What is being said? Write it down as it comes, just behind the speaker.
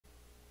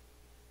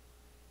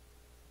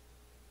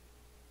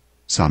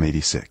Psalm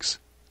 86,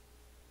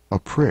 a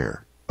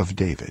prayer of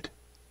David.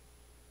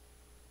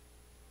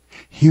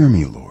 Hear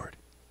me, Lord,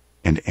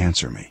 and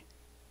answer me,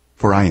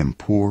 for I am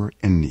poor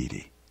and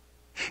needy.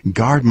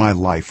 Guard my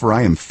life, for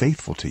I am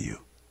faithful to you.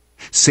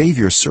 Save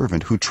your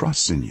servant who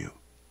trusts in you.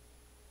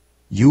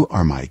 You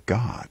are my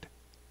God.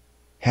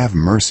 Have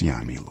mercy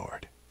on me,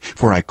 Lord,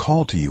 for I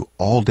call to you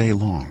all day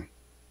long.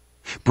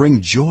 Bring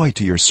joy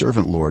to your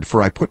servant, Lord,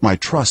 for I put my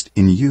trust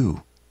in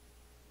you.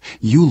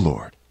 You,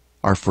 Lord,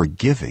 are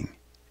forgiving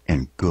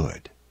and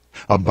good,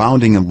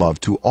 abounding in love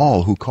to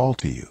all who call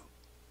to you.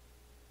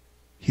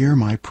 Hear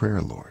my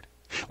prayer, Lord.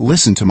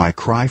 Listen to my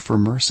cry for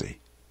mercy.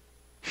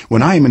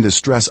 When I am in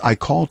distress, I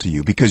call to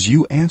you because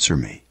you answer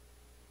me.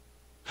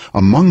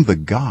 Among the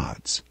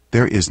gods,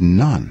 there is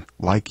none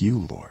like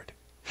you, Lord.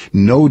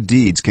 No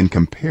deeds can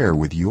compare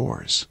with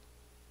yours.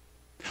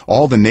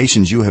 All the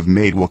nations you have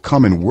made will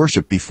come and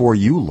worship before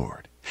you,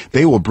 Lord.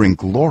 They will bring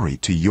glory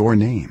to your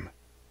name.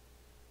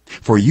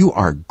 For you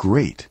are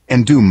great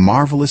and do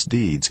marvelous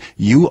deeds.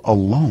 You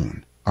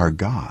alone are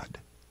God.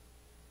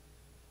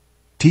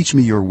 Teach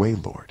me your way,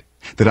 Lord,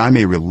 that I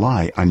may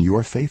rely on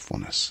your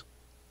faithfulness.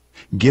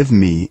 Give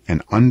me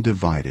an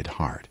undivided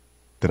heart,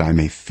 that I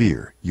may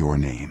fear your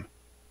name.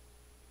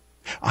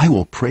 I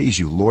will praise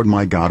you, Lord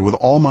my God, with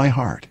all my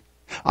heart.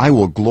 I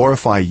will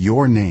glorify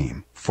your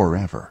name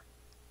forever.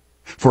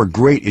 For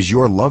great is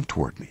your love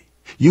toward me.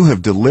 You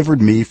have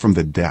delivered me from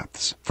the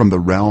depths, from the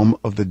realm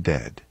of the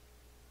dead.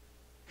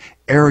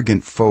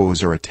 Arrogant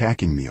foes are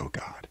attacking me, O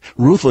God.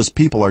 Ruthless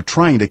people are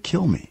trying to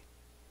kill me.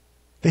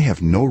 They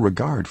have no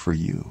regard for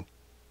you.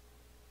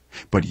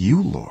 But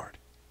you, Lord,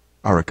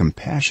 are a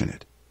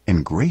compassionate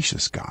and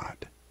gracious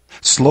God,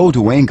 slow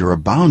to anger,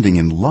 abounding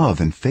in love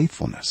and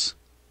faithfulness.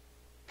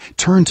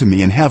 Turn to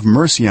me and have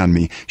mercy on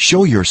me.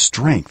 Show your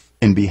strength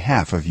in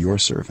behalf of your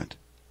servant.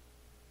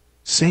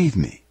 Save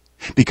me,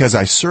 because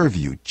I serve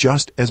you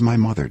just as my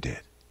mother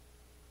did.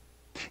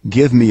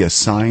 Give me a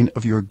sign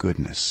of your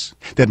goodness,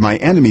 that my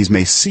enemies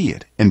may see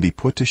it and be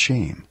put to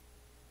shame.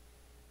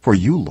 For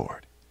you,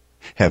 Lord,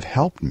 have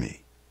helped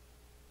me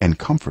and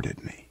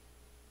comforted me.